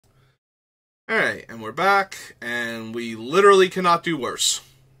Alright, and we're back, and we literally cannot do worse.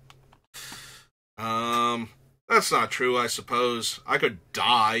 That's not true, I suppose. I could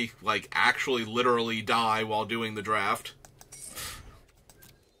die, like, actually literally die while doing the draft.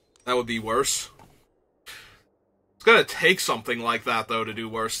 That would be worse. It's gonna take something like that, though, to do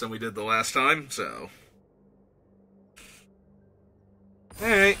worse than we did the last time, so...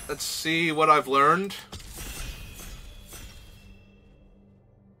 Alright, let's see what I've learned.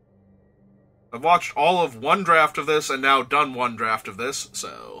 I've watched all of one draft of this and now done one draft of this,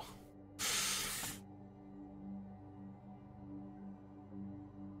 so...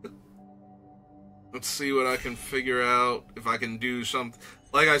 Let's see what I can figure out, if I can do something.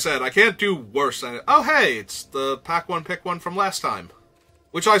 Like I said, I can't do worse than it. Oh, hey, it's the Pack 1 Pick 1 from last time.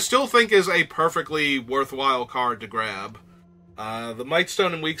 Which I still think is a perfectly worthwhile card to grab. The Might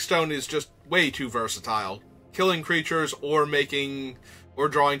Stone and Weak Stone is just way too versatile. Killing creatures or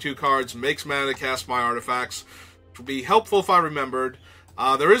drawing 2 cards makes mana to cast my artifacts, which would be helpful if I remembered.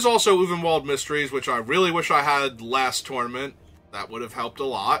 There is also Uvenwald Mysteries, which I really wish I had last tournament. That would have helped a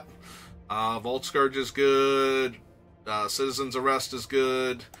lot. Vault Scourge is good. Citizen's Arrest is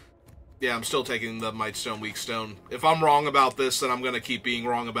good. Yeah, I'm still taking the Might Stone, Weak Stone. If I'm wrong about this, then I'm going to keep being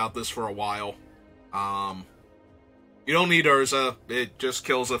wrong about this for a while. You don't need Urza. It just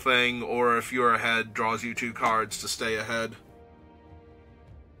kills a thing, or if you're ahead, draws you 2 cards to stay ahead.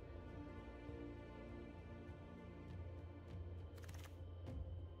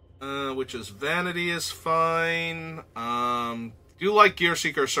 Witch's Vanity is fine. Do like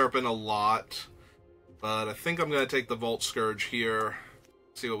Gearseeker Serpent a lot, but I think I'm going to take the Vault Scourge here.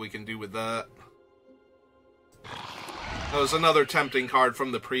 See what we can do with that. That was another tempting card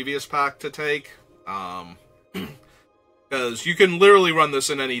from the previous pack to take. Because you can literally run this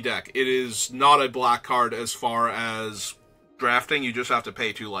in any deck. It is not a black card as far as drafting. You just have to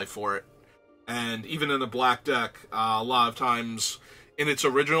pay 2 life for it. And even in a black deck, a lot of times in its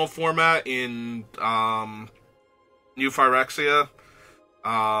original format, in New Phyrexia,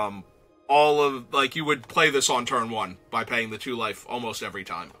 you would play this on turn 1 by paying the 2 life almost every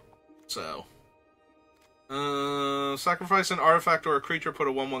time. So, sacrifice an artifact or a creature, put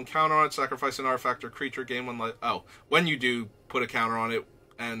a 1/1 counter on it. Sacrifice an artifact or creature, gain 1 life. Oh, when you do, put a counter on it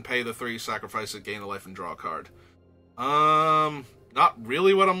and pay the 3, sacrifice it, gain a life, and draw a card. Not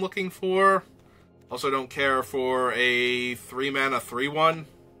really what I'm looking for. Also don't care for a 3-mana 3/1.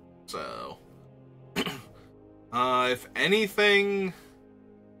 So, if anything,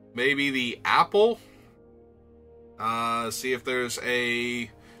 maybe the Apple. See if there's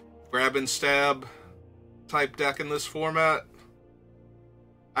a grab and stab type deck in this format.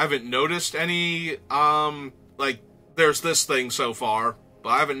 I haven't noticed any, there's this thing so far, but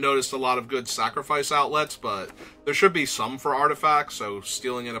I haven't noticed a lot of good sacrifice outlets, but there should be some for artifacts, so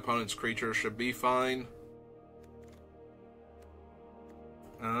stealing an opponent's creature should be fine.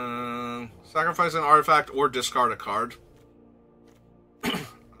 Sacrifice an artifact or discard a card.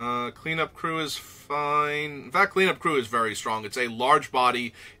 Cleanup Crew is fine. In fact, Cleanup Crew is very strong. It's a large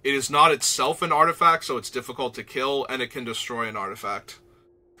body. It is not itself an artifact, so it's difficult to kill, and it can destroy an artifact.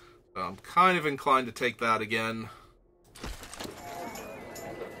 So I'm kind of inclined to take that again.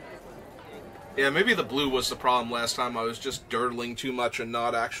 Yeah, maybe the blue was the problem last time. I was just dirtling too much and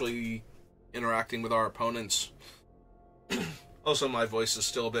not actually interacting with our opponents. Also, my voice is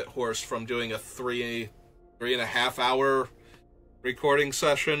still a bit hoarse from doing a 3.5 hour recording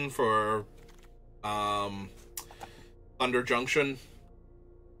session for Thunder Junction.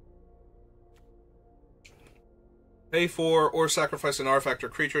 Pay for or sacrifice an artifact or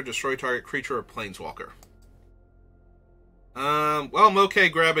creature, destroy target creature or planeswalker. Well, I'm okay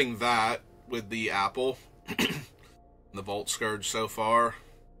grabbing that with the Apple. The Vault Scourge so far.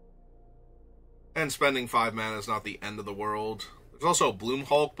 And spending 5 mana is not the end of the world. There's also Bloom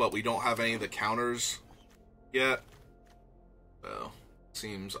Hulk, but we don't have any of the counters yet. So,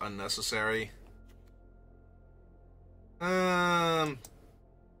 seems unnecessary. Yeah,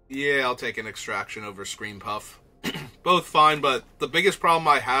 I'll take an Extraction over Scream Puff. Both fine, but the biggest problem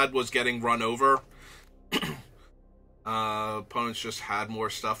I had was getting run over. Opponents just had more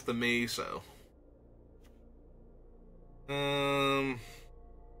stuff than me, so...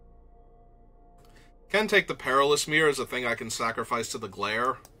 Can take the Perilous Mirror as a thing I can sacrifice to the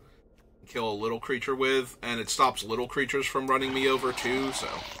Glare. Kill a little creature with, and it stops little creatures from running me over too, so...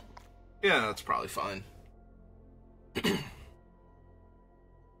 Yeah, that's probably fine.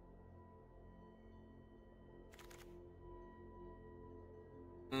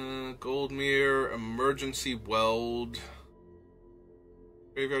 Goldmere, Emergency Weld.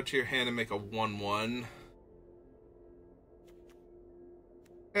 Graveyard to your hand and make a 1/1.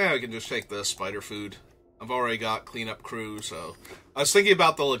 Yeah, we can just take the spider food. I've already got cleanup crew, so... I was thinking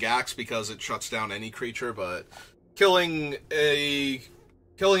about the Legax because it shuts down any creature, but... Killing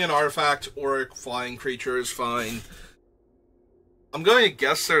an artifact or a flying creature is fine. I'm going to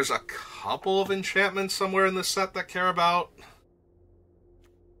guess there's a couple of enchantments somewhere in this set that care about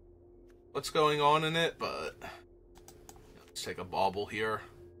what's going on in it, but... Let's take a bauble here.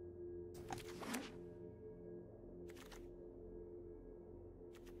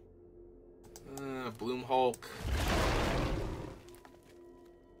 Bloom Hulk.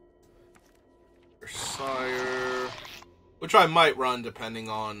 Sire. Which I might run depending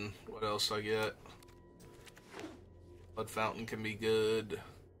on what else I get. Blood Fountain can be good.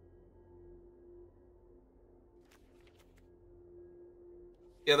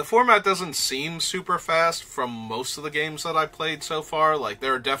 Yeah, the format doesn't seem super fast from most of the games that I played so far. Like,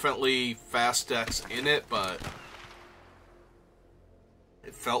 there are definitely fast decks in it, but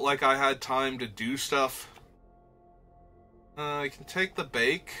it felt like I had time to do stuff. I can take the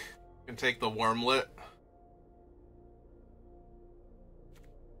Bake. I can take the Wormlet.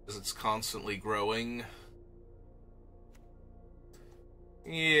 Because it's constantly growing.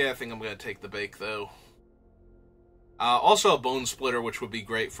 Yeah, I think I'm going to take the Bake, though. Also a Bone Splitter, which would be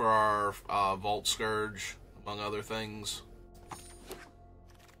great for our Vault Scourge, among other things.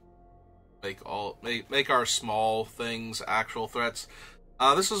 Make our small things actual threats.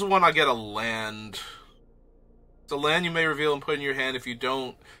 This is when I get a land. It's a land you may reveal and put in your hand. If you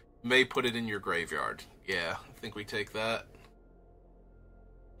don't, you may put it in your graveyard. Yeah, I think we take that.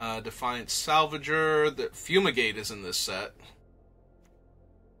 Defiant Salvager. The Fumigate is in this set.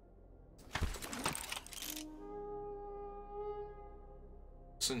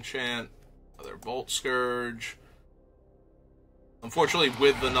 Disenchant. Another Bolt Scourge. Unfortunately,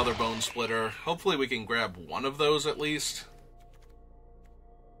 with another Bone Splitter. Hopefully we can grab one of those at least.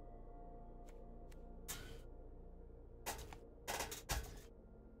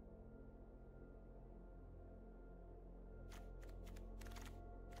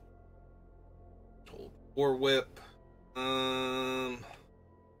 War Whip.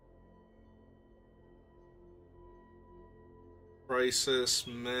 Crisis,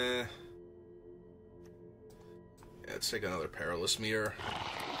 meh. Yeah, let's take another Perilous Mirror.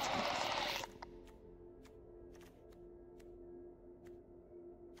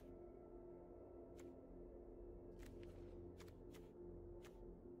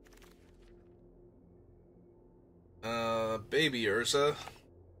 Baby Urza.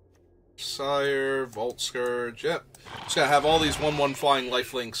 Sire, Vault Scourge, yep. Just gotta have all these 1/1 flying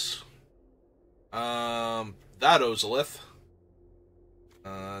lifelinks. That Ozolith.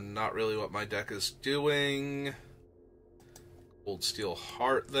 Not really what my deck is doing. Old Steel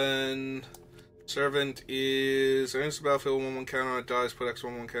Heart, then. Servant is... Enters the battlefield, 1/1 counter on it, dies, put X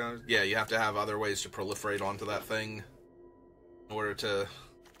 1/1 counter. Yeah, you have to have other ways to proliferate onto that thing in order to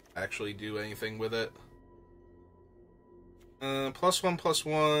actually do anything with it.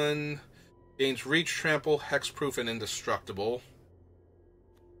 +1/+1. Gains Reach, Trample, Hexproof, and Indestructible.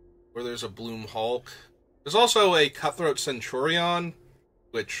 Where there's a Bloom Hulk. There's also a Cutthroat Centurion,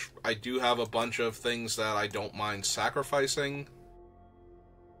 which I do have a bunch of things that I don't mind sacrificing.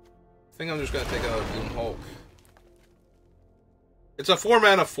 I think I'm just going to take another Bloom Hulk. It's a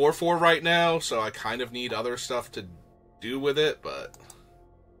 4-mana 4/4 right now, so I kind of need other stuff to do with it, but...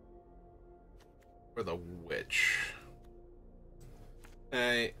 For the Witch.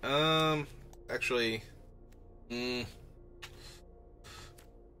 Hey, actually... Yeah,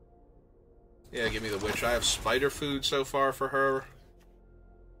 give me the Witch. I have Spider Food so far for her.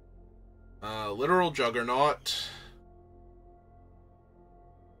 Literal Juggernaut.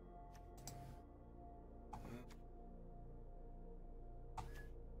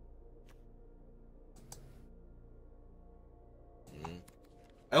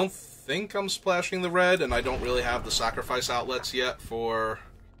 I don't think I'm splashing the red, and I don't really have the sacrifice outlets yet for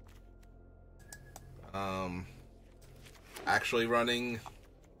actually running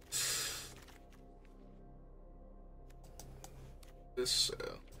this.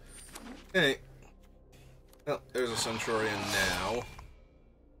 Okay. Well, there's a Centurion now.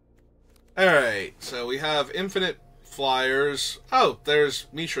 Alright, so we have infinite flyers. Oh, there's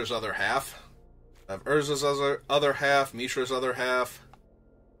Mishra's other half. I have Urza's other half, Mishra's other half.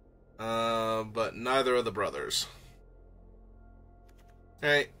 But neither of the brothers.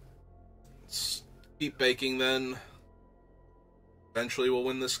 Alright. Let's keep baking then. Eventually we'll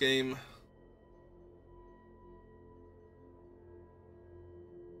win this game.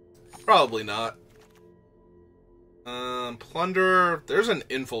 Probably not. Plunderer. There's an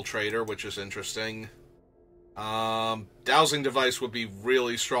Infiltrator, which is interesting. Dowsing device would be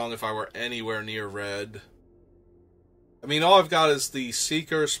really strong if I were anywhere near red. I mean, all I've got is the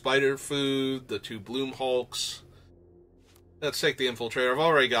Seeker, Spider Food, the 2 Bloom Hulks. Let's take the Infiltrator. I've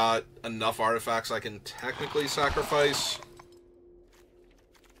already got enough artifacts I can technically sacrifice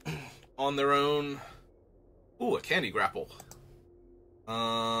on their own. Ooh, a Candy Grapple.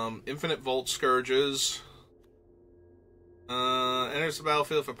 Infinite Volt Scourges. Enters the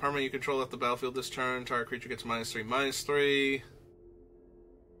battlefield. If a permanent you control left the battlefield this turn, target creature gets -3/-3.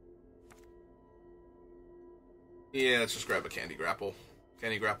 Yeah, let's just grab a Candy Grapple.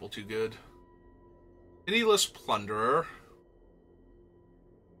 Candy Grapple too good. Pitiless Plunderer.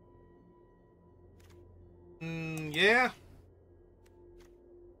 Yeah.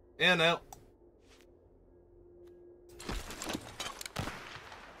 Yeah, no.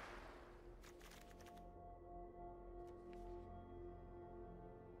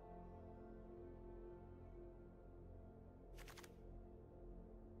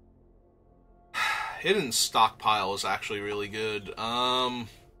 Hidden Stockpile is actually really good.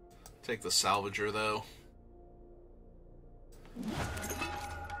 Take the Salvager, though.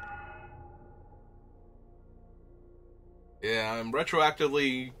 Yeah, I'm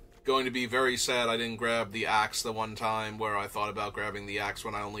retroactively going to be very sad I didn't grab the Axe the one time where I thought about grabbing the Axe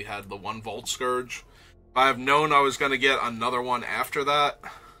when I only had the 1 Volt Scourge. If I have known I was going to get another one after that.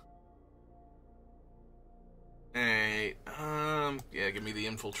 Hey, yeah, give me the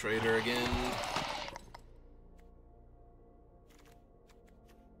Infiltrator again.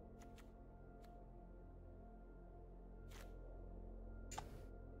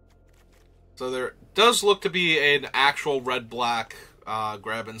 So there does look to be an actual red-black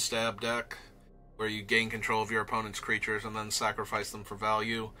grab and stab deck, where you gain control of your opponent's creatures and then sacrifice them for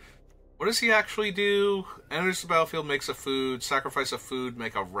value. What does he actually do? Enters the battlefield, makes a food, sacrifice a food,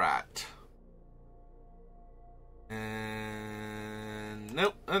 make a rat. And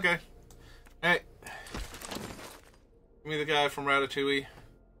nope, okay. Hey. Give me the guy from Ratatouille.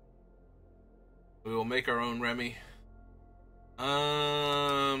 We will make our own Remy.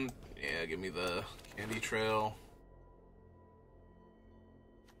 Yeah, give me the Candy Trail.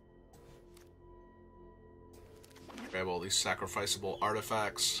 Grab all these sacrificable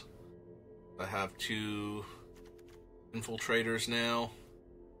artifacts. I have 2 Infiltrators now.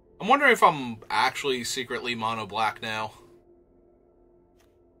 I'm wondering if I'm actually secretly mono black now.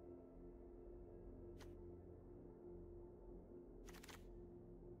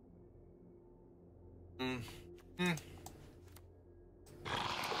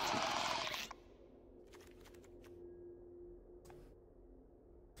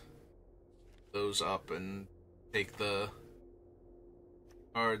 Those up and take the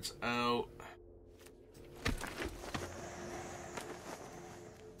cards out.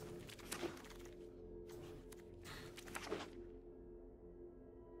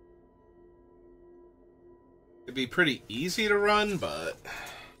 It'd be pretty easy to run, but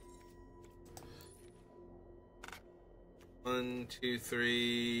 1, 2,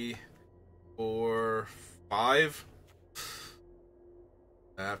 3, 4, 5.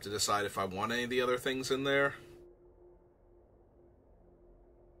 I have to decide if I want any of the other things in there.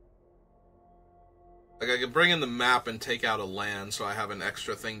 Like, I could bring in the map and take out a land, so I have an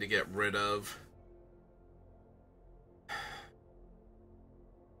extra thing to get rid of.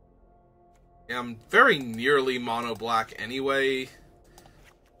 Yeah, I'm very nearly mono black anyway.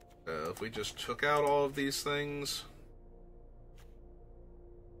 If we just took out all of these things.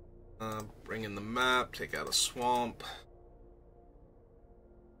 Bring in the map, take out a swamp.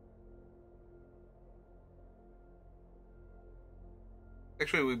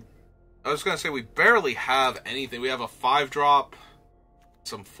 Actually, I was going to say we barely have anything. We have a 5-drop,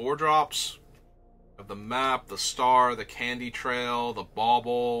 some 4-drops. We have the map, the star, the Candy Trail, the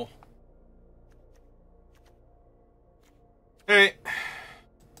bauble. Alright.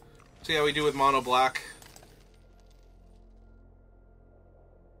 See how we do with mono black.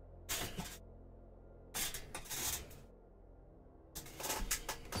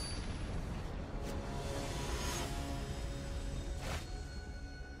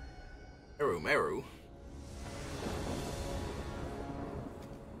 Meru.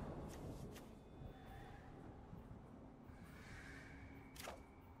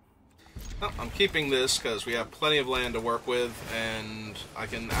 Well, I'm keeping this because we have plenty of land to work with, and I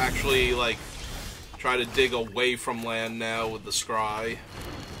can actually, like, try to dig away from land now with the scry.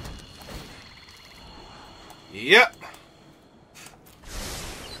 Yep.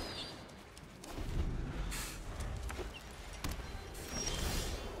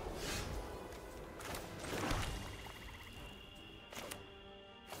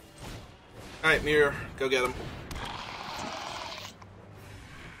 Alright, Mirror, go get him.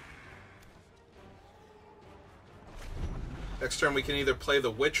 Next turn we can either play the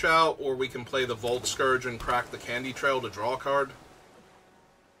Witch out, or we can play the Volt Scourge and crack the Candy Trail to draw a card.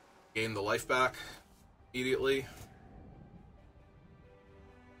 Gain the life back immediately.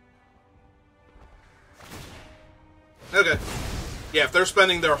 Okay. Yeah, if they're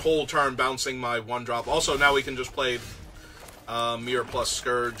spending their whole turn bouncing my 1-drop. Also, now we can just play Mirror plus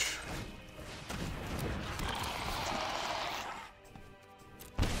Scourge.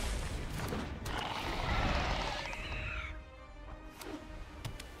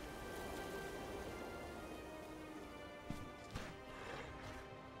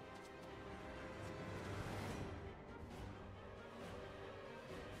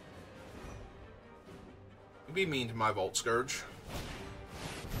 Be mean to my Volt Scourge.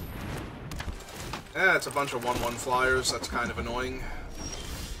 Yeah, it's a bunch of 1/1 flyers. That's kind of annoying.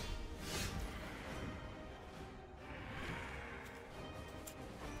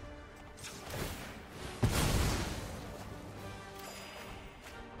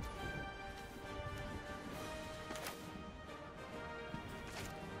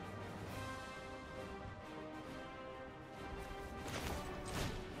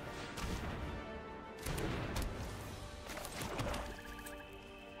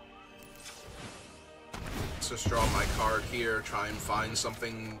 Just draw my card here, try and find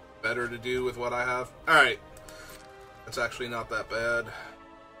something better to do with what I have. Alright. That's actually not that bad.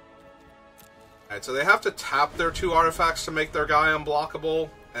 Alright, so they have to tap their 2 artifacts to make their guy unblockable,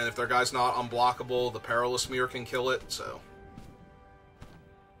 and if their guy's not unblockable, the Perilous Mirror can kill it, so...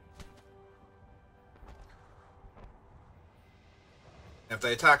 If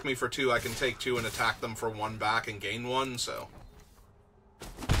they attack me for 2, I can take 2 and attack them for 1 back and gain 1, so...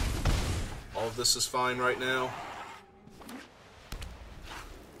 All of this is fine right now.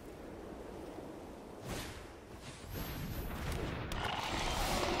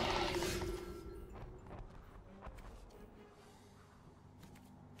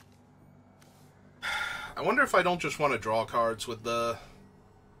 I wonder if I don't just want to draw cards with the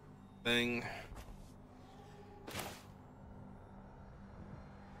thing.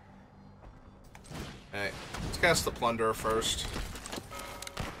 Alright, let's cast the Plunderer first.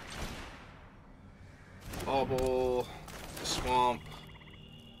 Bauble, Swamp.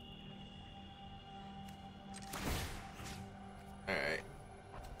 Alright.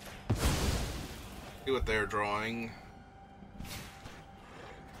 See what they're drawing.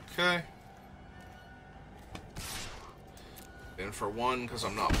 Okay. In for 1 because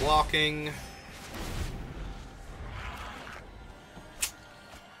I'm not blocking.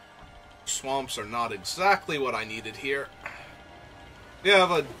 Swamps are not exactly what I needed here. We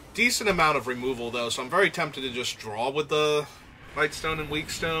have a decent amount of removal, though, so I'm very tempted to just draw with the Lightstone and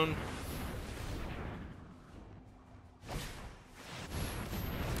Weakstone.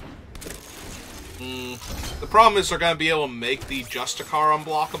 The problem is they're going to be able to make the Justicar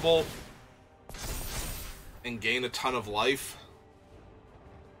unblockable and gain a ton of life.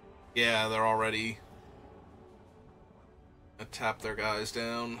 Yeah, they're already going to tap their guys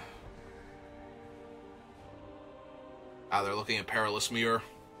down. Ah, they're looking at Perilous Mirror.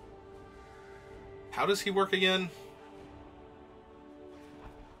 How does he work again?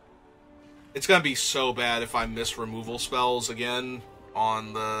 It's gonna be so bad if I miss removal spells again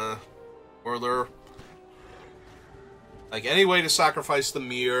on the Whirler. Like, any way to sacrifice the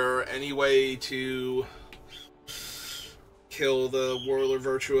Mirror, any way to kill the Whirler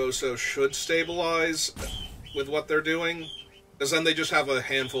Virtuoso should stabilize with what they're doing. Because then they just have a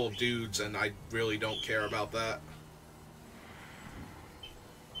handful of dudes, and I really don't care about that.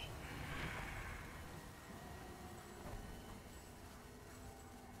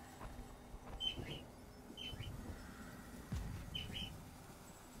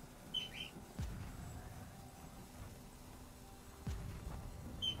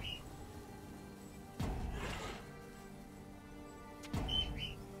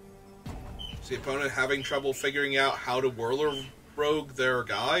 The opponent having trouble figuring out how to Whirler Rogue their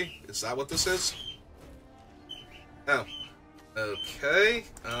guy? Is that what this is? Oh. Okay.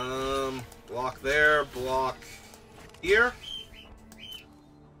 Block there, block here.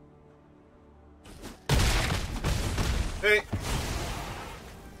 Hey.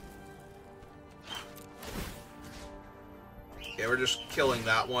 Okay, we're just killing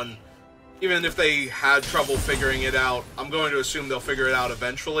that one. Even if they had trouble figuring it out, I'm going to assume they'll figure it out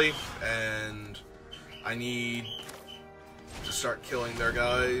eventually, and I need to start killing their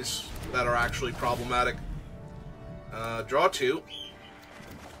guys that are actually problematic. Draw 2.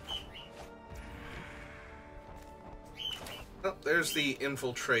 Oh, there's the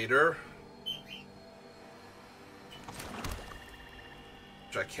Infiltrator.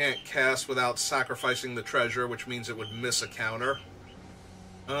 which I can't cast without sacrificing the treasure, which means it would miss a counter.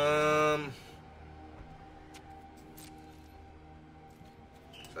 I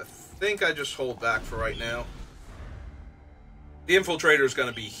think I just hold back for right now. The Infiltrator is going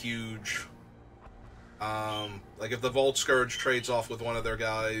to be huge. Like, if the Vault Scourge trades off with one of their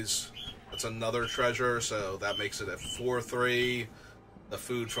guys, that's another treasure, so that makes it a 4-3. The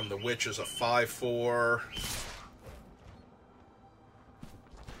food from the Witch is a 5-4.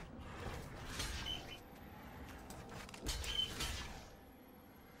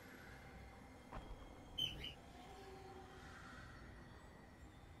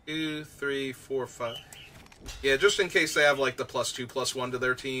 Two, three, four, five. Yeah, just in case they have, like, the +2/+1 to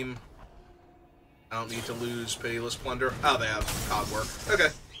their team. I don't need to lose Pitiless Plunder. Oh, they have Cogwork. Okay.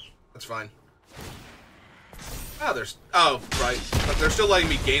 That's fine. Oh, there's... Oh, right. But they're still letting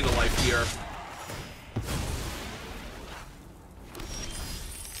me gain a life here.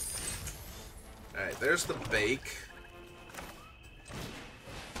 Alright, there's the bake.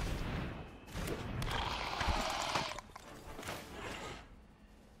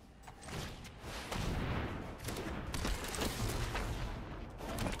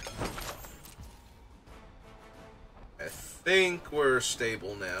 I think we're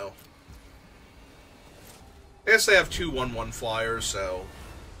stable now. I guess they have 2 1/1 flyers, so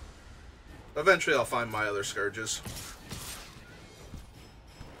eventually I'll find my other Scourges.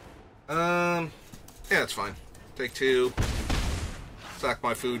 Yeah, it's fine. Take 2. Sack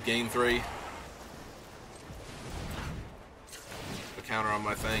my food, gain 3. The counter on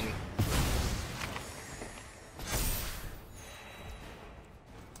my thing.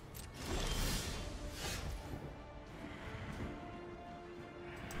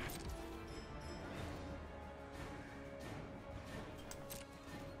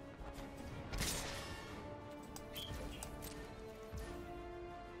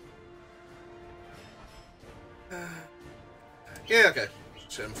 Yeah, okay.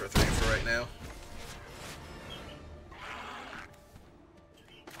 Set him for 3 for right now.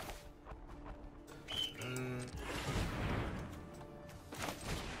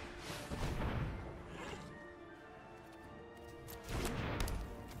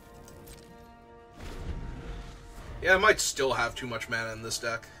 Yeah, I might still have too much mana in this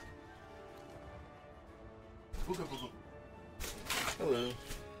deck. Hello.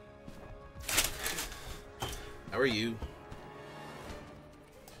 How are you?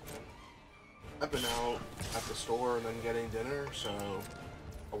 I've been out at the store and then getting dinner, so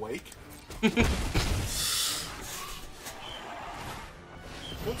awake. Don't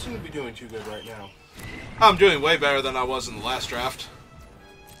seem to be doing too good right now. I'm doing way better than I was in the last draft.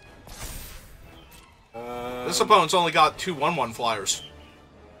 This opponent's only got 2 1/1 flyers.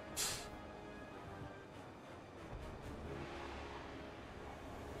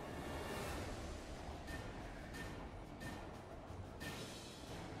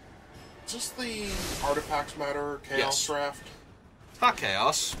 Is this the Artifacts Matter Chaos Yes. draft? It's not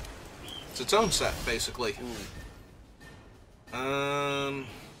Chaos. It's its own set, basically.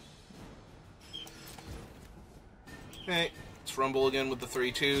 Okay, let's rumble again with the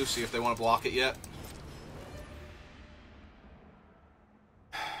 3/2, see if they want to block it yet.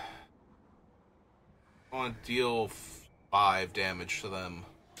 I want to deal 5 damage to them.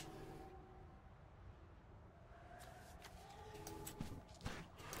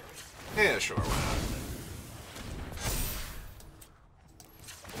 Yeah, sure, why not?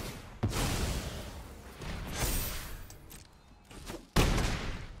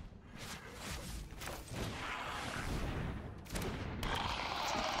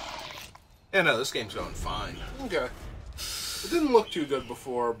 Yeah, no, this game's going fine. Okay. It didn't look too good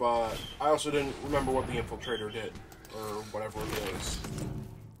before, but I also didn't remember what the Infiltrator did, or whatever it is.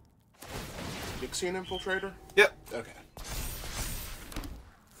 Nixian Infiltrator? Yep. Okay.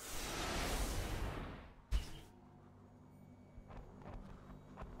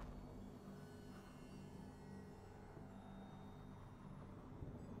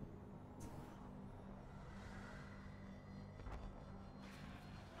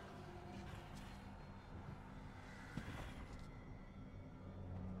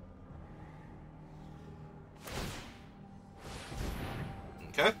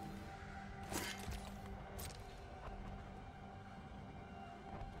 Okay.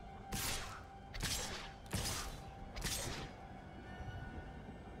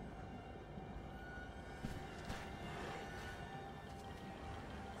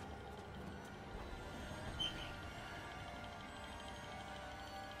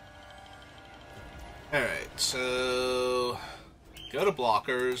 Alright, so go to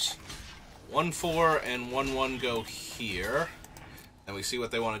blockers. 1/4 and 1/1 go here. And we see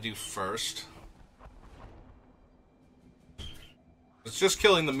what they want to do first. It's just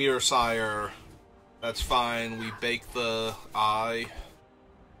killing the Mirror Sire. That's fine. We bake the eye.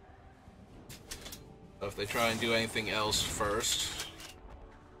 So if they try and do anything else first.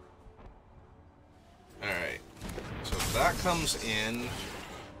 Alright. So if that comes in,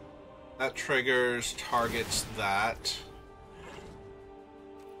 that triggers, targets that.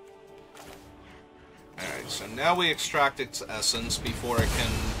 Alright, so now we extract its essence before it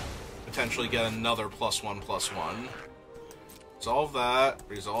can potentially get another +1/+1. Resolve that,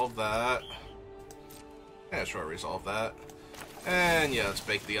 resolve that. Yeah, sure, resolve that. And yeah, let's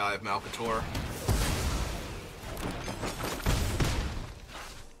bake the Eye of Malcator.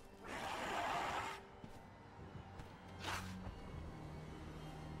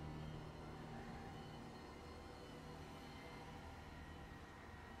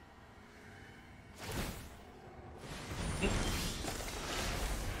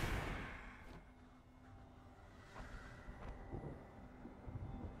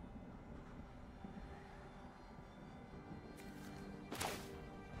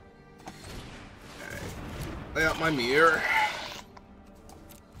 Lay out my mirror.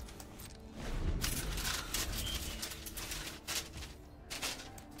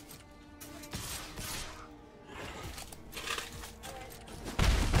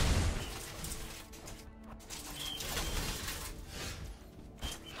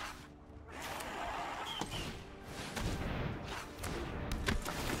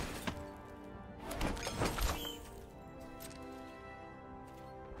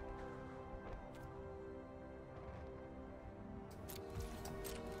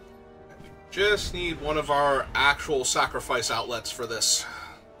 Just need one of our actual sacrifice outlets for this.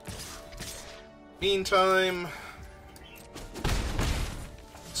 Meantime,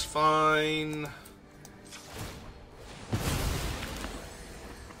 it's fine.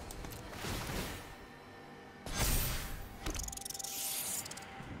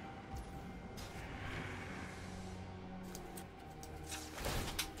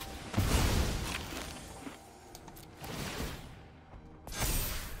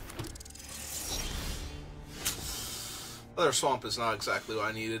 Other swamp is not exactly what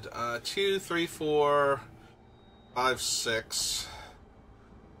I needed. 2, 3, 4, 5, 6.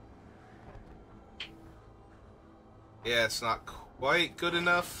 Yeah, it's not quite good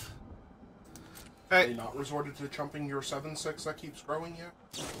enough. Have you not resorted to chumping your 7/6 that keeps growing yet?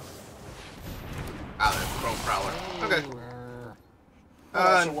 Ah, there's Chrome Prowler. Okay.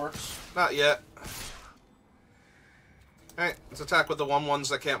 That also works. Not yet. Alright, let's attack with the 1/1s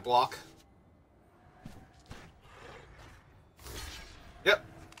that can't block. Yep.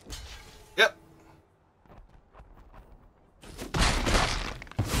 Yep.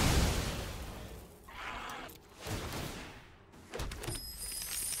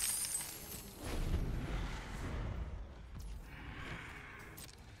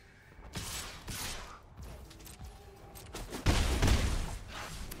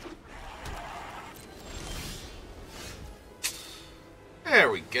 There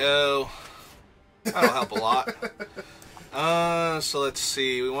we go. That'll help a lot. So let's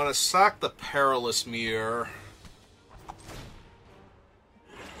see. We want to sack the Perilous Mirror.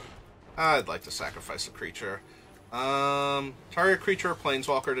 I'd like to sacrifice a creature. Target creature or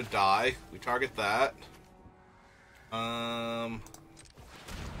planeswalker to die. We target that.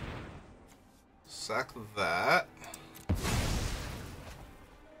 Sack that.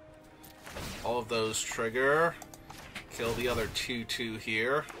 All of those trigger. Kill the other 2/2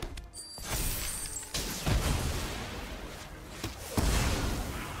 here.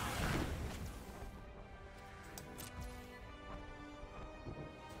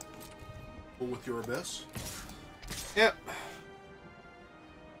 With your Abyss? Yep.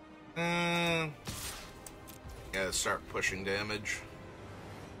 Yeah, start pushing damage.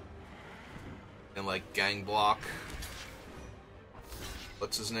 And like gang block.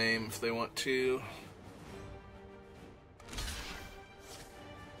 What's his name if they want to?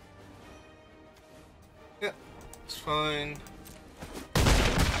 Yep, it's fine.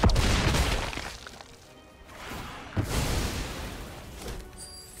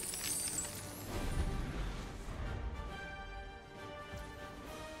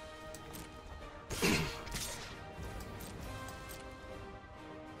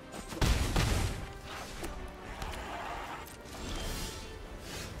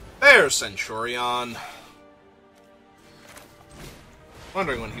 There's Centurion.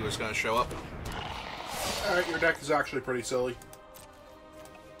 Wondering when he was going to show up. Alright, your deck is actually pretty silly.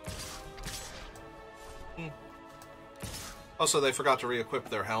 Also, they forgot to re-equip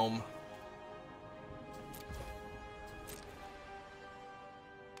their helm.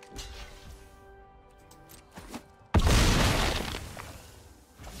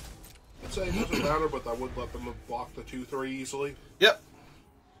 counter, but that would let them block the 2-3 easily. Yep.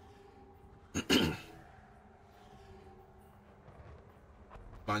 Come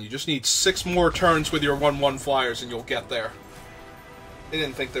on, you just need 6 more turns with your 1/1 flyers and you'll get there. They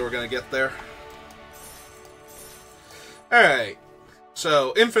didn't think they were going to get there. Alright.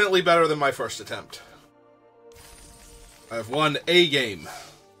 So, infinitely better than my first attempt. I've won a game.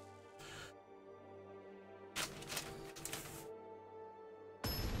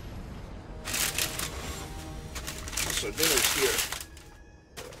 So dinner's here.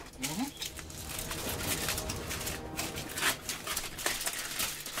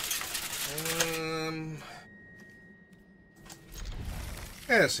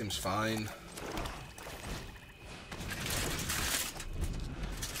 Yeah, seems fine.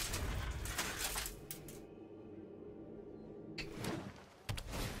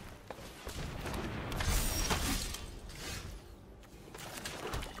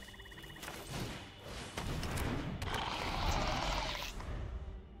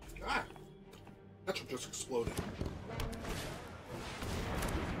 Ketchup just exploded.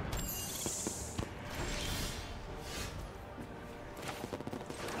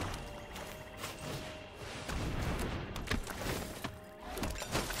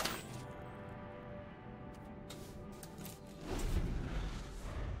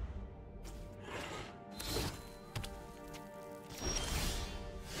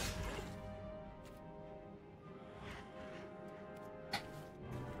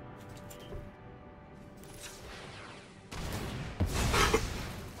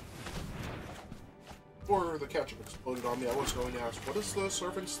 Before the ketchup exploded on me, I was going to ask, what is the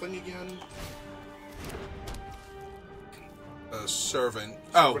servant's thing again? A servant.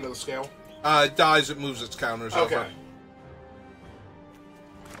 Servant of the scale? It dies, it moves its counters over. Okay.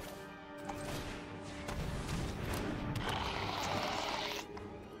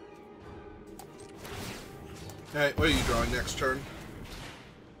 Alright, what are you drawing next turn?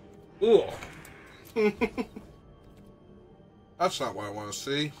 Ooh. That's not what I want to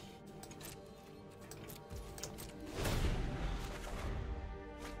see.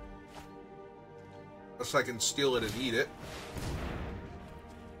 Unless I can steal it and eat it.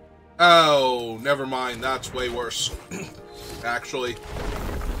 Oh, never mind. That's way worse. Actually.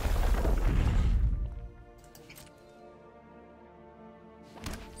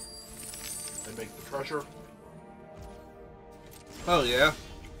 And make the treasure. Oh, yeah.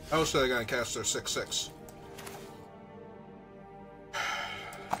 How else are they going to cast their 6/6?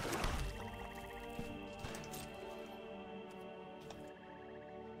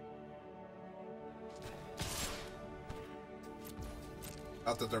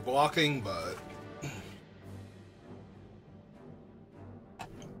 Not that they're blocking, but...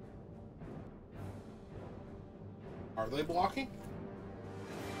 Are they blocking?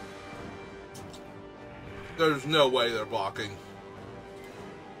 There's no way they're blocking.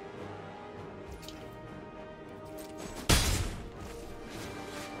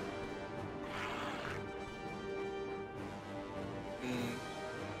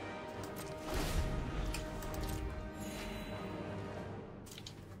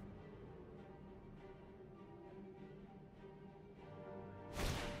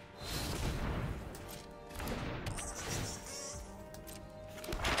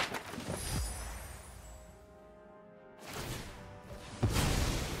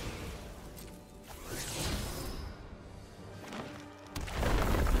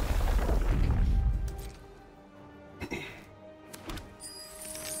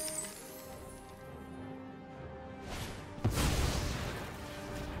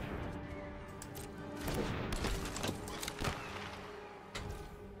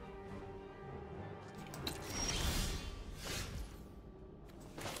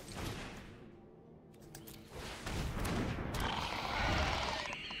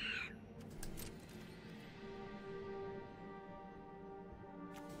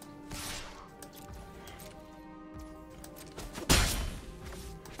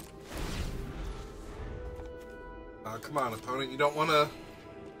 Come on, opponent. You don't want to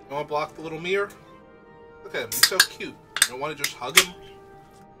block the little mirror? Look at him. He's so cute. You don't want to just hug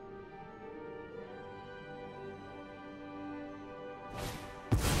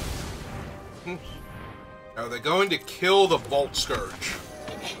him? Are they going to kill the Vault Scourge?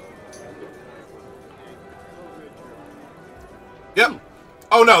 Yep.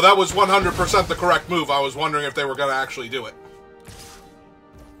 Oh no, that was 100% the correct move. I was wondering if they were going to actually do it.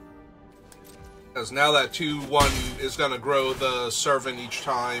 Because now that 2/1 is going to grow the servant each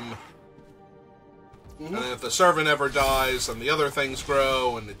time. And then if the servant ever dies, then the other things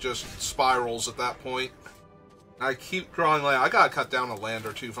grow, and it just spirals at that point. I keep drawing land. I gotta cut down a land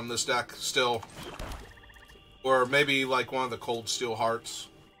or two from this deck still. Or maybe like one of the Cold Steel Hearts.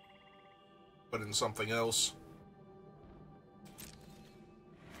 Put in something else.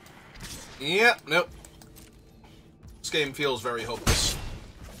 Yeah, nope. This game feels very hopeless.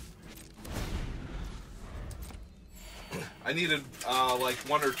 I needed like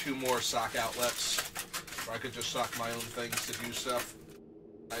one or two more sock outlets where I could just sock my own things to do stuff.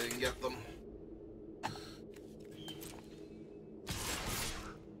 I didn't get them.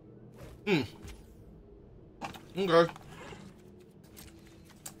 Okay.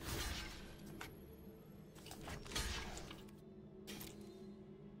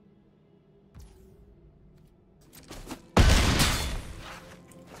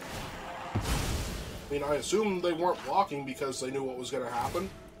 I mean, I assume they weren't blocking because they knew what was going to happen.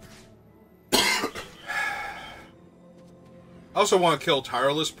 I also want to kill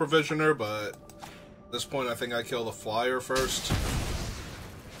Tireless Provisioner, but at this point I think I kill the Flyer first.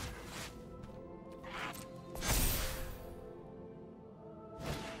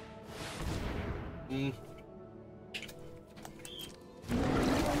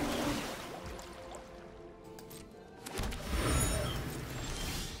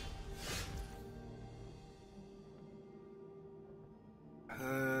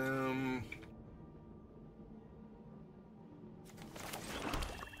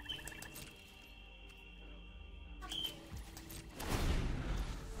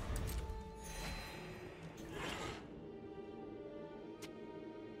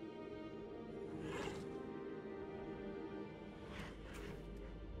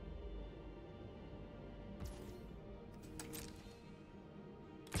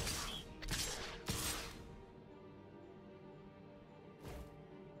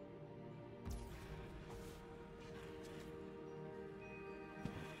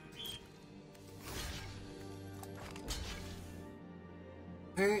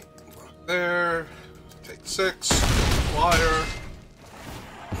 Okay, there. Take 6. Flyer.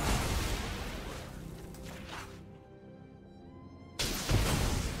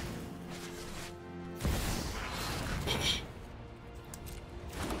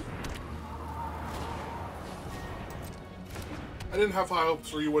 I didn't have high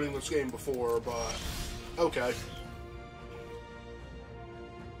hopes for you winning this game before, but okay.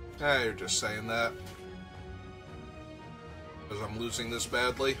 You're just saying that. Because I'm losing this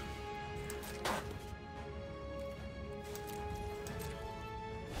badly.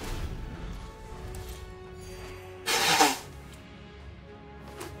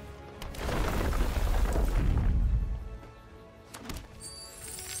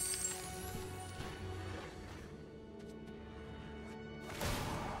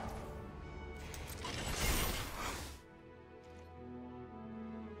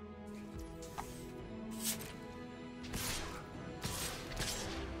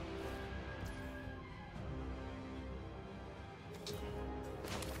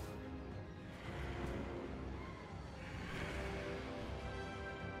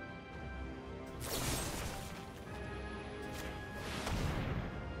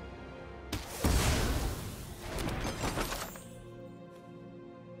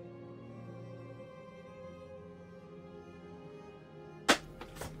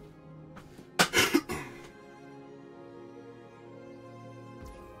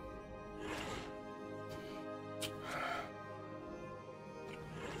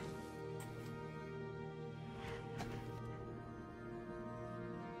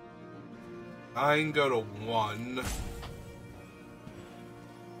 I can go to 1.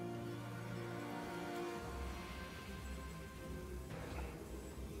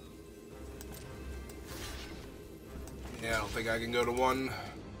 Yeah, I don't think I can go to 1. Which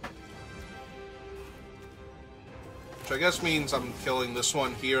I guess means I'm killing this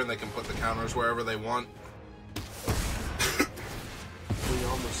one here and they can put the counters wherever they want. We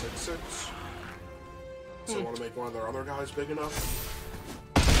on the 6/6. So want to make one of their other guys big enough?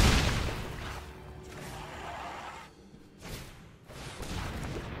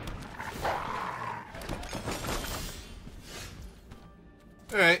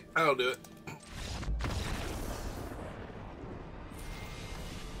 Alright, I'll do it.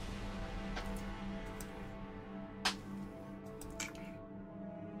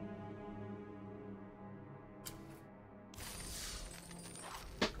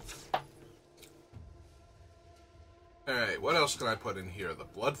 Alright, what else can I put in here? The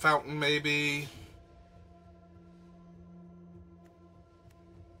Blood Fountain, maybe?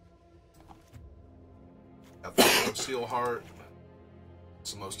 Got the Cold Steel Heart.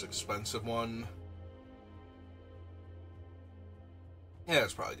 It's the most expensive one. Yeah,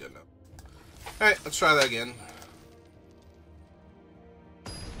 it's probably good enough. Alright, let's try that again.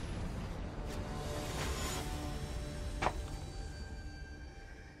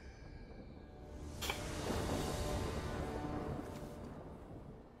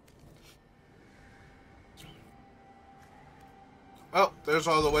 Well, there's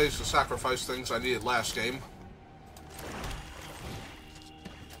all the ways to sacrifice things I needed last game.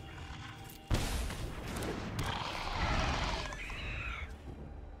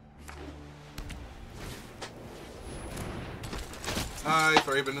 Hi,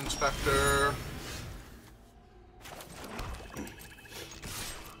 Thraben Inspector.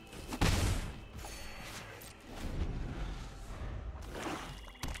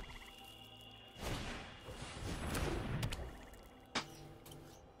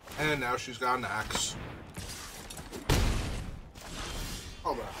 And now she's got an axe.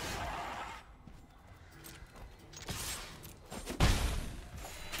 Hold on.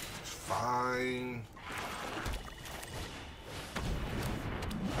 Fine.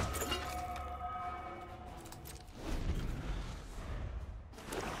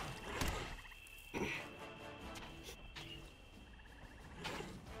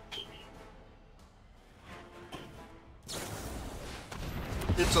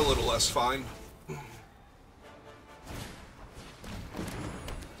 It's a little less fine.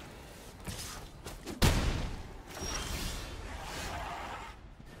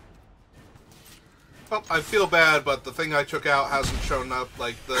 Well, I feel bad, but the thing I took out hasn't shown up.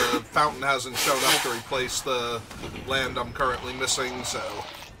 Like, the fountain hasn't shown up to replace the land I'm currently missing, so...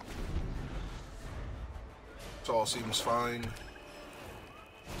 It all seems fine.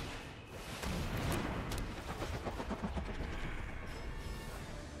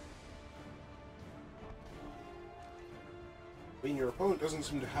 I mean, your opponent doesn't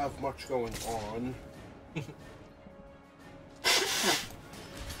seem to have much going on.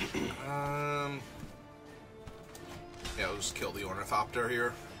 Yeah, I'll just kill the Ornithopter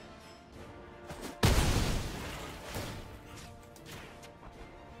here.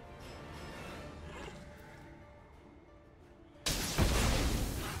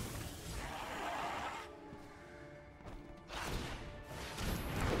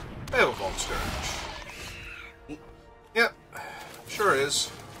 They have a Vault Scourge. Yep, sure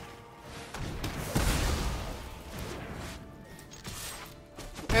is.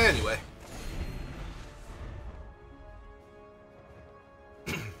 Anyway.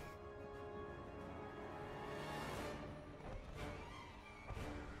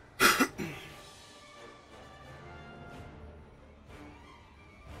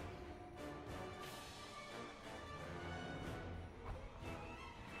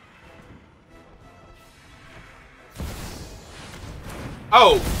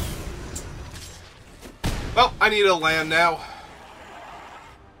 Oh! Well, I need a land now.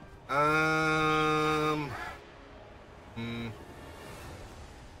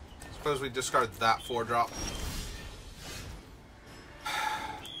 Suppose we discard that 4-drop.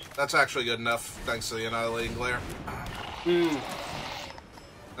 That's actually good enough, thanks to the Annihilating Glare.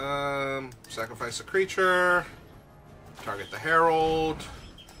 Sacrifice a creature. Target the Herald.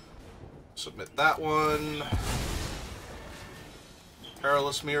 Submit that one.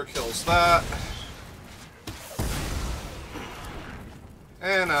 Perilous Mirror kills that.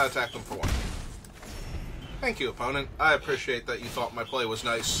 And attack them for 1. Thank you, opponent. I appreciate that you thought my play was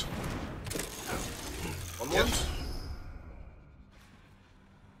nice. 1/1? Yep.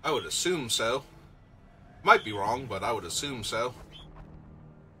 I would assume so. Might be wrong, but I would assume so.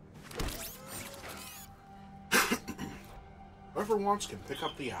 Whoever wants can pick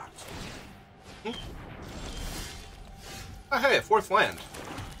up the axe. Oh, hey, a 4th land.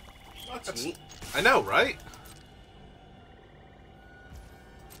 That's neat. I know, right?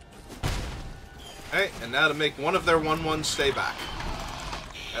 Hey, and now to make one of their 1/1s stay back.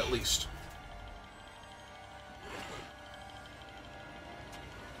 At least.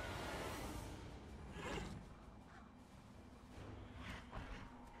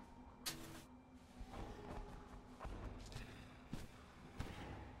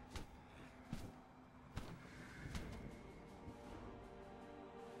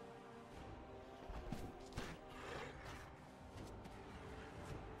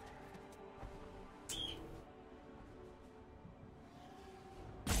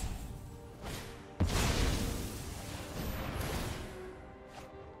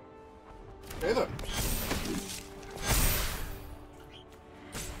 Okay then.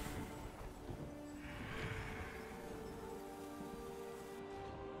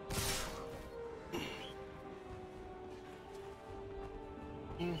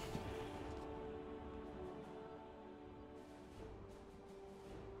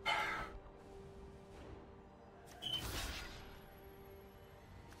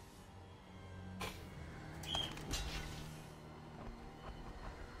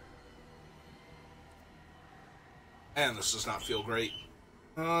 And this does not feel great.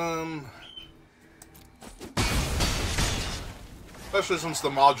 Especially since the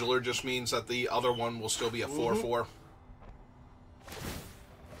modular just means that the other one will still be a 4-4.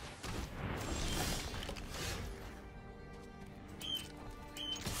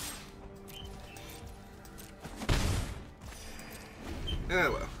 Yeah,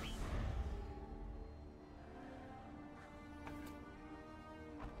 well.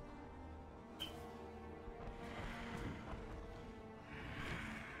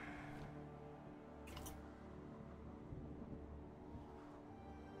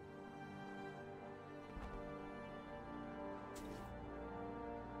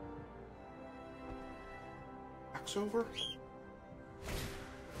 Axe over?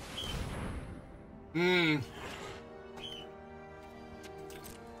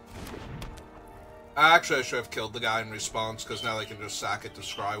 Actually, I should have killed the guy in response, because now they can just sack it to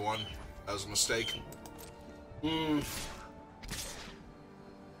scry one. That was a mistake. Forgot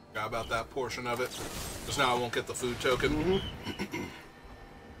about that portion of it. Because now I won't get the food token.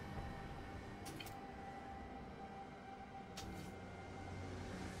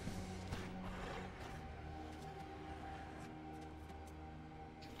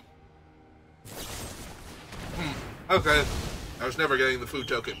 Okay. I was never getting the food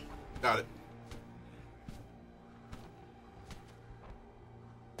token. Got it.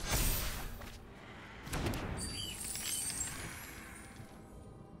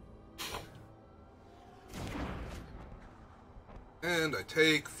 And I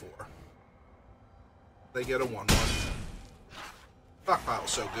take 4. They get a 1-1. Stockpile's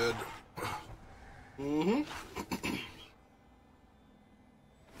so good.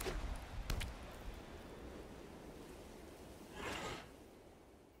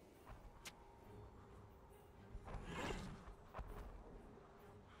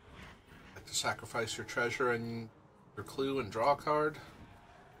 Like to sacrifice your treasure and your clue and draw a card.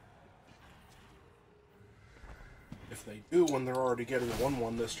 If they do when they're already getting a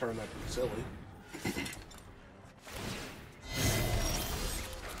 1-1 this turn, that'd be silly.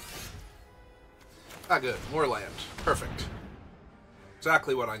 Ah, good. More land. Perfect.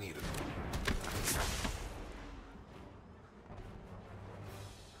 Exactly what I needed.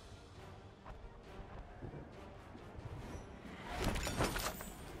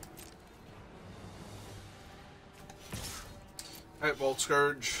 Alright, Volt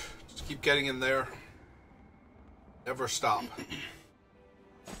Scourge. Just keep getting in there. Never stop.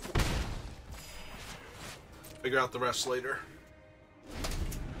 Figure out the rest later.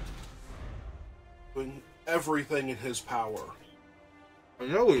 Doing everything in his power. I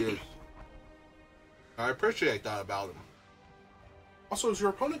know he is. I appreciate that about him. Also, has your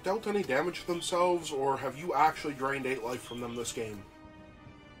opponent dealt any damage to themselves, or have you actually drained 8 life from them this game?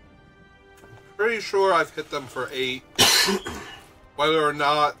 Pretty sure I've hit them for 8. Whether or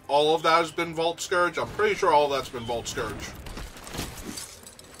not all of that has been Volt Scourge, I'm pretty sure all of that's been Volt Scourge.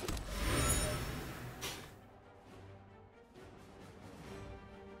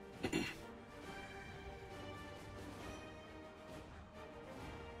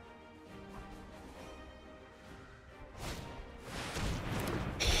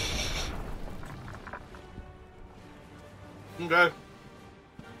 Okay.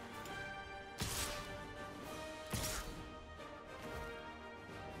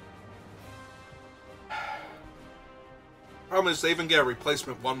 Problem is, they even get a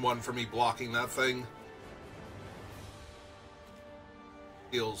replacement 1-1 for me blocking that thing.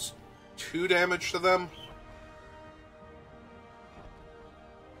 Deals 2 damage to them.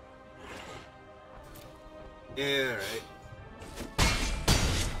 Yeah, right.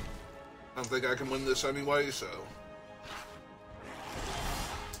 I don't think I can win this anyway, so...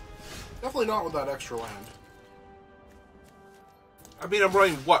 Definitely not with that extra land. I mean, I'm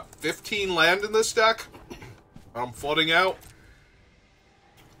running, what, 15 land in this deck? I'm flooding out.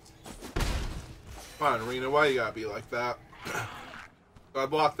 Come on, Arena, why you gotta be like that? So I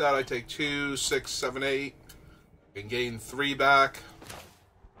block that, I take 2, 6, 7, 8. And gain 3 back.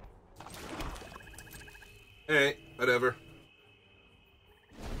 Alright, whatever.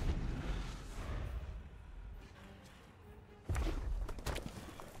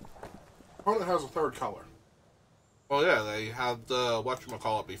 Opponent has a 3rd color. Well, yeah, they had the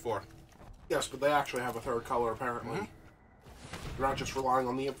whatchamacallit before. Yes, but they actually have a 3rd color, apparently. They're not just relying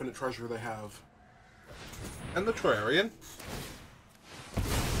on the infinite treasure they have. And the Terrarian.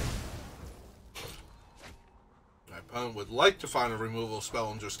 My opponent would like to find a removal spell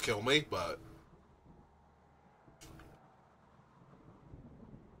and just kill me, but...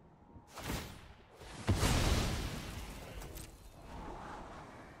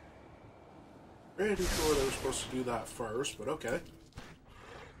 Pretty sure they were supposed to do that first, but okay.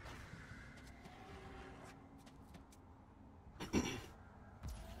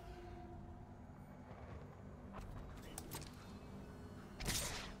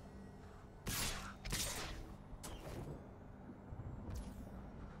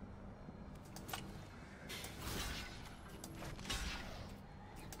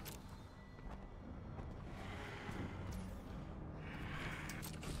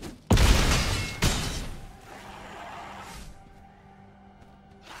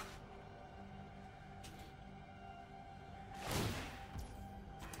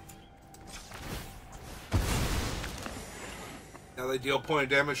 Now they deal point of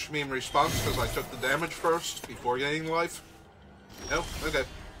damage to me in response because I took the damage first before getting life. No? Okay.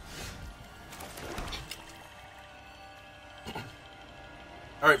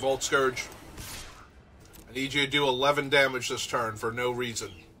 Alright, Volt Scourge. I need you to do 11 damage this turn for no reason.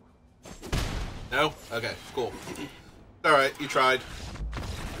 No? Okay, cool. Alright, you tried.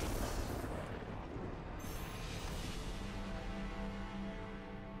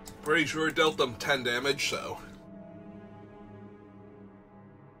 Pretty sure it dealt them 10 damage, so...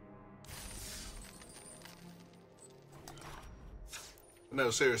 No,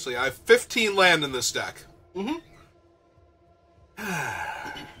 seriously, I have 15 land in this deck. Mm-hmm.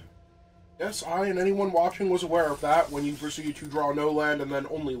 Yes, I and anyone watching was aware of that when you proceeded to draw no land and then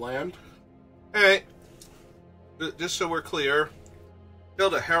only land. Hey, just so we're clear,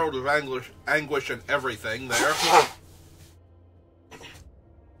 build a Herald of Anguish and everything there.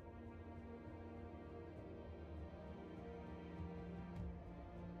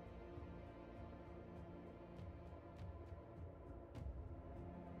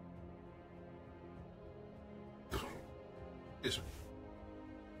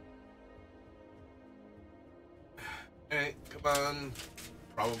 Hey, come on.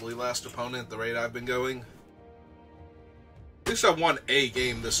 Probably last opponent at the rate I've been going. At least I won a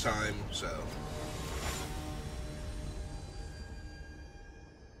game this time, so...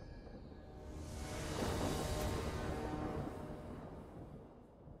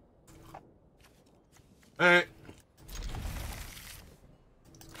 Alright.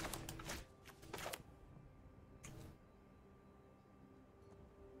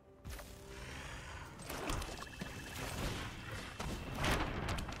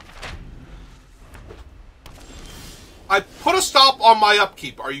 I put a stop on my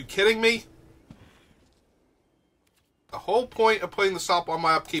upkeep. Are you kidding me? The whole point of putting the stop on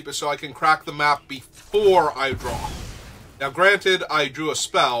my upkeep is so I can crack the map before I draw. Now, granted, I drew a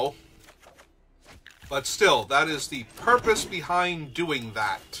spell, but still, that is the purpose behind doing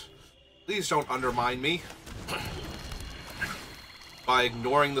that. Please don't undermine me by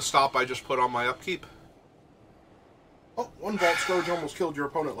ignoring the stop I just put on my upkeep. Oh, one Vault Scourge almost killed your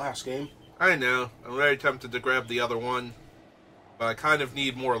opponent last game. I know. I'm very tempted to grab the other one, but I kind of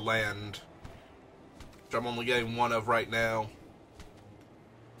need more land, which I'm only getting one of right now.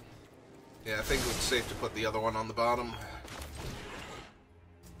 Yeah, I think it's safe to put the other one on the bottom.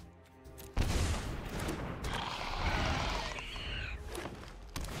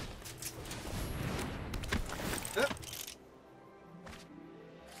 Yep.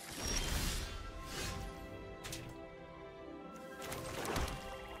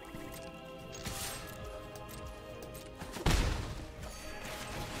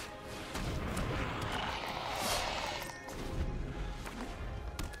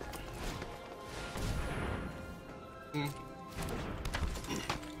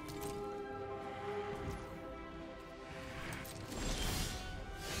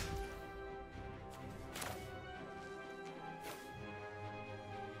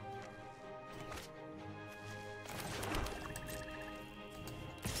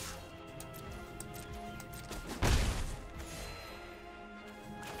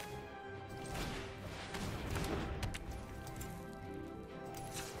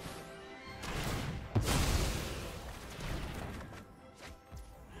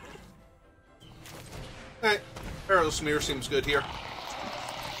 Hey, Arrow Smear seems good here.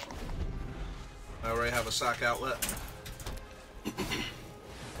 I already have a sack outlet.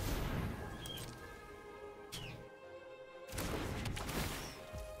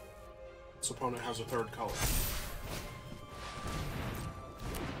 This opponent has a third color.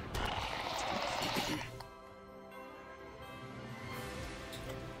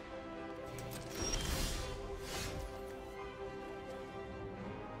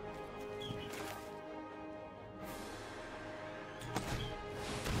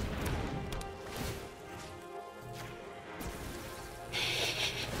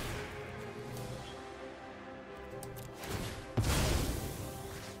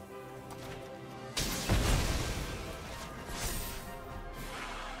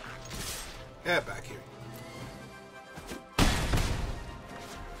 Yeah, back here.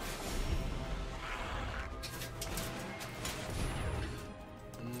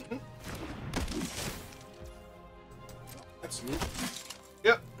 Mm-hmm. That's neat.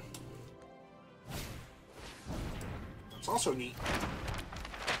 Yep. It's also neat.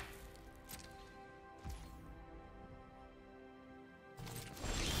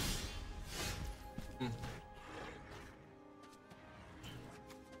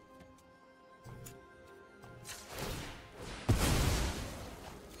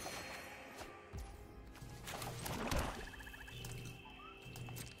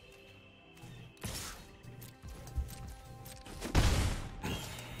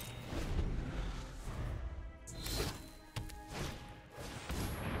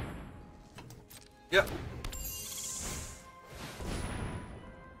 Yep.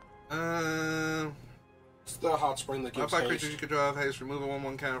 It's the hot spring that gives Modify haste. creatures you can draw have haste. Remove a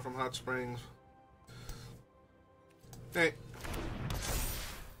 1/1 counter from hot springs. Hey.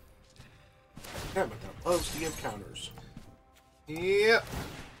 Yeah, but that loves to give counters. Yep.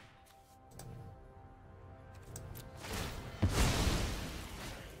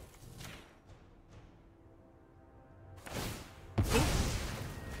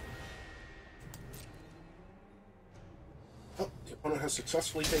 Oh, the opponent has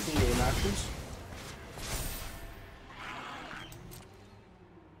successfully taken game actions.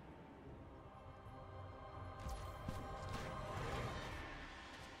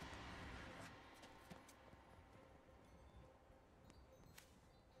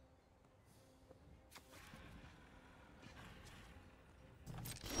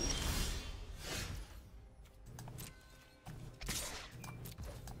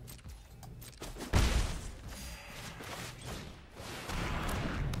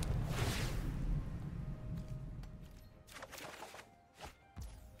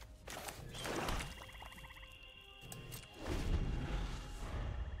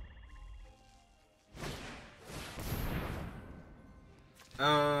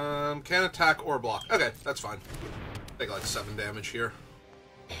 Can attack or block. Okay, that's fine. Take like 7 damage here.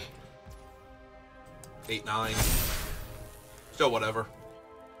 8, 9. Still whatever.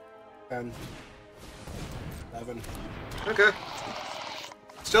 10, 11. Okay.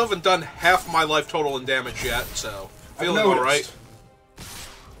 Still haven't done half my life total in damage yet, so feeling I've noticed. alright.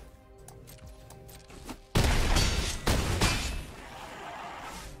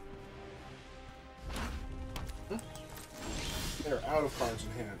 They're out of cards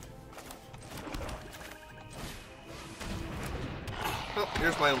in hand. Oh,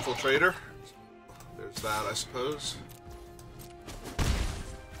 here's my infiltrator. There's that, I suppose.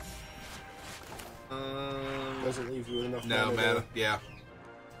 Doesn't leave you enough No, mana man. to- Yeah.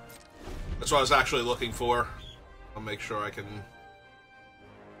 That's what I was actually looking for. I'll make sure I can...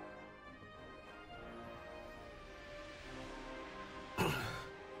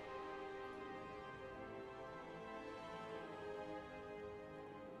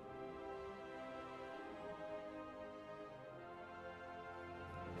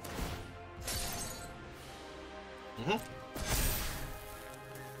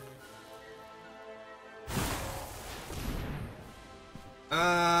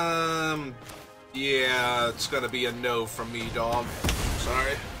 Yeah, it's gonna be a no from me, dog.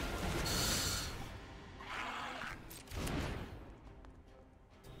 Sorry.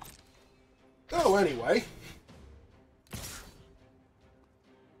 Oh, anyway.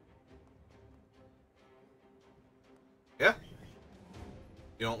 Yeah?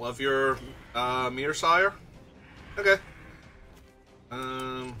 You don't love your, Mirror Sire? Okay.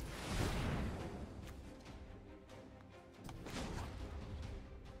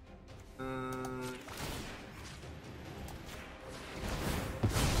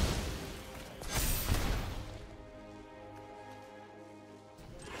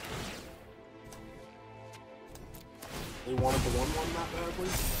 They wanted the 1/1 that badly.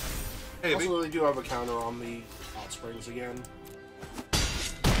 Hey, Also, they do have a counter on the hot springs again.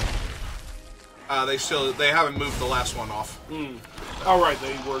 they haven't moved the last one off. Oh, right,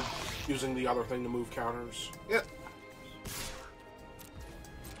 they were using the other thing to move counters. Yep.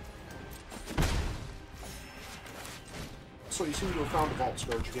 So you seem to have found the Vault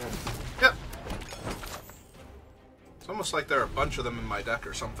Scourge again. Yep. It's almost like there are a bunch of them in my deck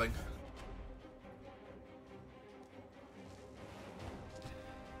or something.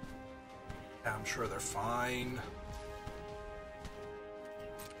 Yeah, I'm sure they're fine.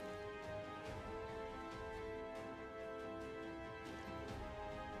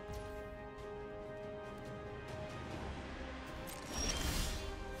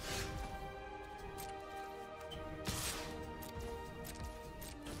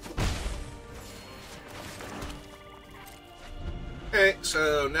 Okay,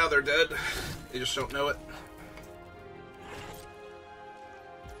 so now they're dead. They just don't know it.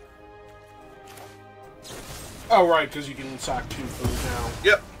 Oh, right, because you can sack 2 food now.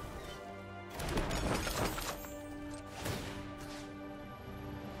 Yep.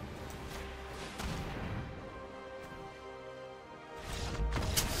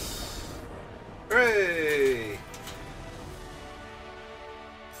 Hooray!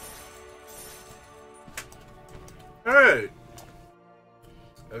 Alright.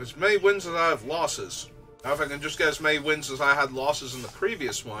 As many wins as I have losses. Now if I can just get as many wins as I had losses in the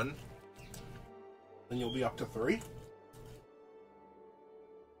previous one. Then you'll be up to 3.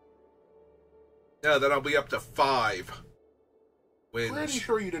 Yeah, then I'll be up to 5. wins. Pretty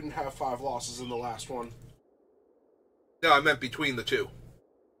sure you didn't have 5 losses in the last one. No, I meant between the two.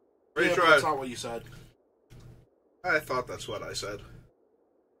 Pretty sure that's not what you said. I thought that's what I said.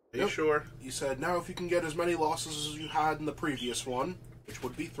 Are you Yep. sure? You said, now if you can get as many losses as you had in the previous one, which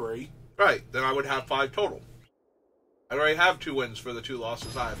would be 3. Right, then I would have 5 total. I already have 2 wins for the 2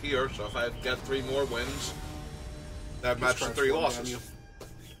 losses I have here, so if I get 3 more wins, that match the 3 losses.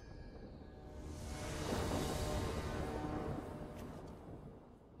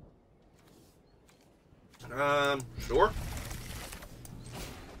 Sure.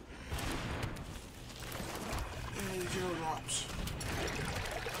 And 0 drops.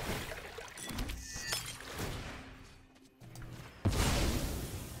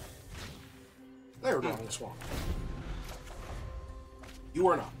 They were drawing the swamp. You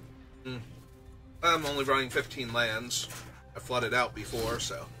are not. I'm only running 15 lands. I flooded out before,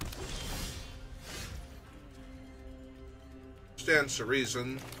 so. Stands to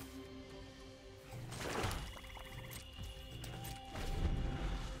reason.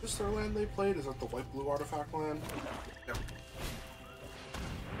 Is their land they played? Is that the white-blue artifact land? Yeah.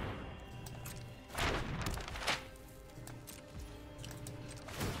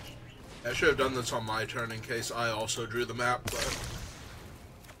 I should have done this on my turn in case I also drew the map, but...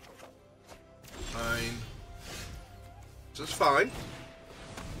 Fine. This is fine.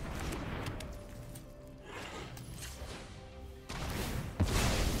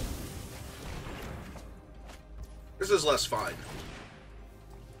 This is less fine.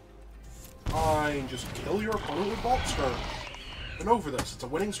 Fine, just kill your opponent with Vault Scourge. And over this, it's a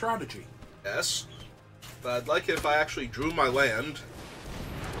winning strategy. Yes. But I'd like it if I actually drew my land.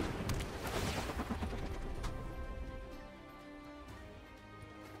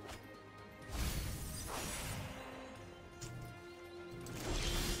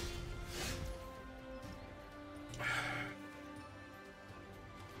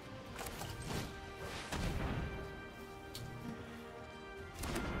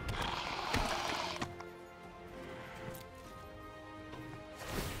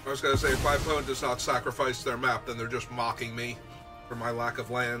 I was going to say, if my opponent does not sacrifice their map, then they're just mocking me for my lack of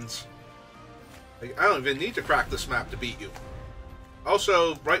lands. Like, I don't even need to crack this map to beat you.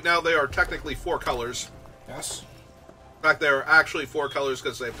 Also, right now they are technically 4 colors. Yes. In fact, they are actually 4 colors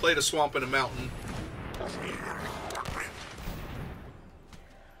because they played a swamp and a mountain.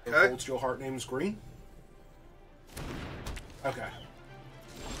 Okay. Cold Steel Heart name's green? Okay.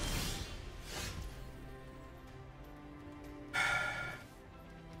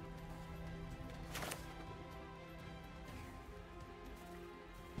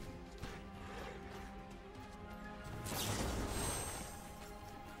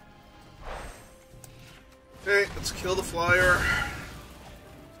 Okay, let's kill the flyer.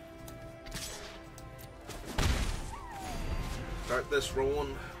 Start this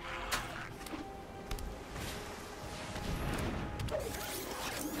rolling.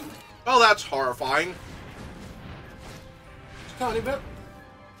 Oh, that's horrifying. Just a tiny bit.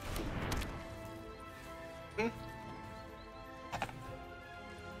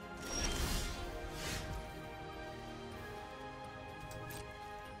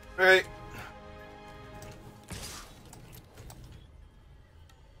 Alright.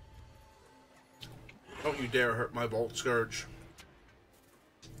 Don't you dare hurt my Vault Scourge.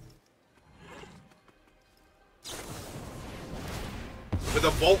 With a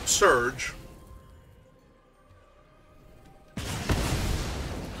Vault Surge.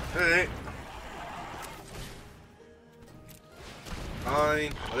 Alright.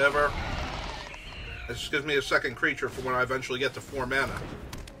 Fine, whatever. This just gives me a second creature for when I eventually get to 4 mana.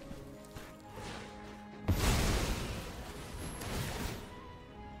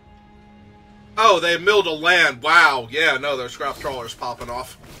 Oh, they milled a land. Wow. Yeah, no, their Scrap Trawler's popping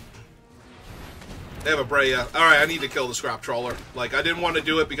off. They have a Breya. Alright, I need to kill the Scrap Trawler. Like, I didn't want to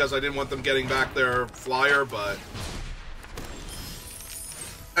do it because I didn't want them getting back their flyer, but...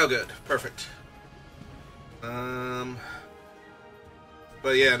 Oh, good. Perfect. But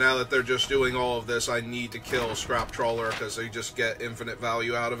yeah, now that they're just doing all of this, I need to kill Scrap Trawler because they just get infinite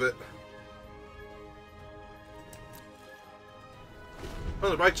value out of it. On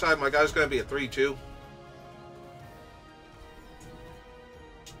the right side, my guy's going to be a 3-2.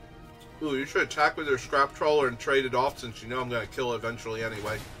 Ooh, you should attack with your Scrap Trawler and trade it off since you know I'm going to kill it eventually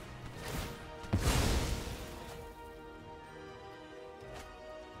anyway.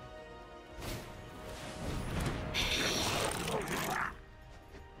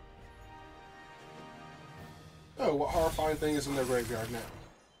 Oh, what horrifying thing is in their graveyard now?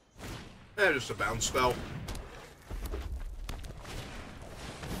 Just a bounce spell.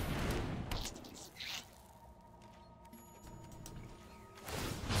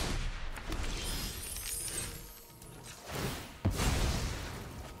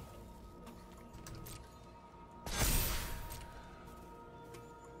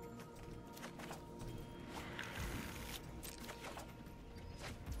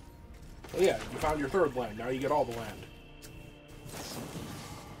 Yeah, you found your third land. Now you get all the land.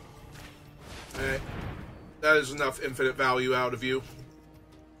 Alright. That is enough infinite value out of you.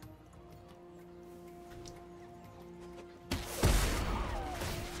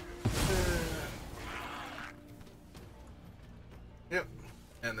 Yep.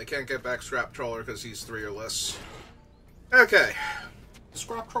 And they can't get back Scrap Trawler because he's 3 or less. Okay.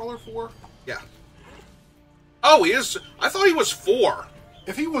 Scrap Trawler 4? Yeah. Oh, he is... I thought he was 4.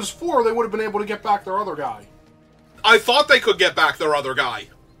 If he was 4, they would have been able to get back their other guy. I thought they could get back their other guy.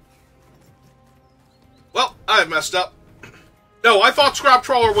 Well, I messed up. No, I thought Scrap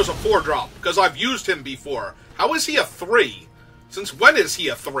Trawler was a 4-drop, because I've used him before. How is he a 3? Since when is he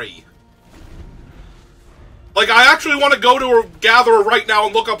a 3? Like, I actually want to go to a gatherer right now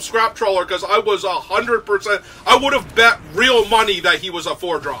and look up Scrap Trawler, because I was 100%... I would have bet real money that he was a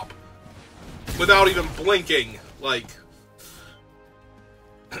 4-drop. Without even blinking. Like...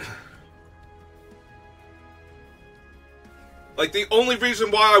 Like, the only reason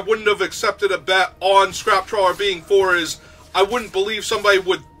why I wouldn't have accepted a bet on Scrap Trawler being 4 is I wouldn't believe somebody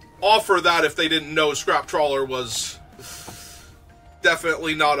would offer that if they didn't know Scrap Trawler was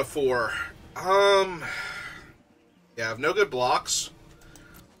definitely not a 4. Yeah, I have no good blocks.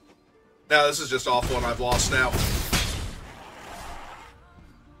 Now, this is just awful and I've lost now.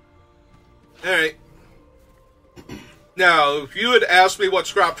 Alright. Now, if you had asked me what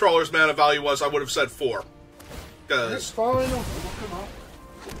Scrap Trawler's mana value was, I would have said 4. It's fine. I'll look him up.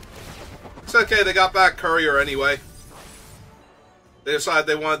 It's okay, they got back Courier anyway. They decided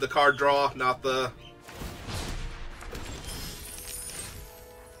they wanted the card draw, not the...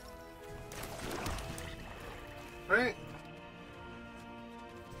 Right.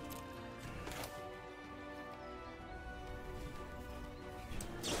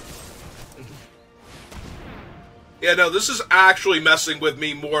 Yeah, no, this is actually messing with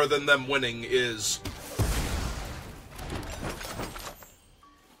me more than them winning is...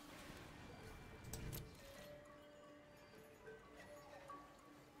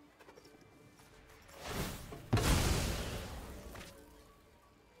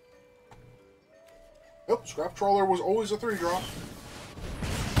 Nope, Scrap Trawler was always a 3-drop.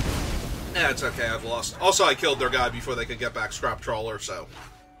 Yeah, it's okay, I've lost. Also, I killed their guy before they could get back Scrap Trawler, so...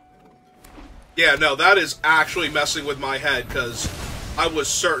 Yeah, no, that is actually messing with my head, because I was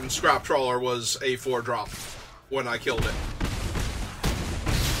certain Scrap Trawler was a 4-drop when I killed it.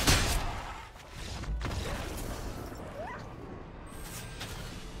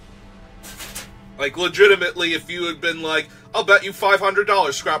 Like, legitimately, if you had been like, I'll bet you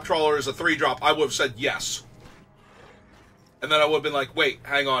 $500 Scrap Trawler is a 3-drop, I would have said yes. And then I would have been like, wait,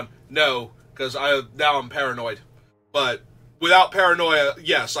 hang on, no, because now I'm paranoid. But without paranoia,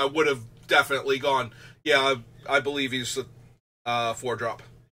 yes, I would have definitely gone, yeah, I believe he's a 4-drop.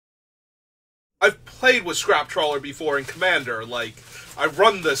 I've played with Scrap Trawler before in Commander, like, I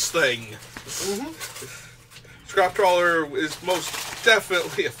run this thing. Scrap Trawler is most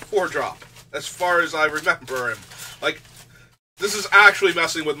definitely a 4-drop. As far as I remember him. Like, this is actually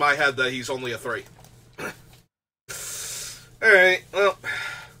messing with my head that he's only a 3. Alright, well,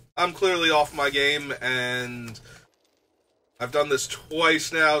 I'm clearly off my game, and I've done this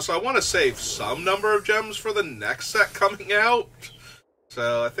twice now, so I want to save some number of gems for the next set coming out.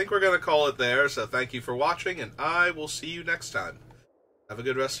 So I think we're going to call it there, so thank you for watching, and I will see you next time. Have a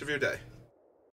good rest of your day.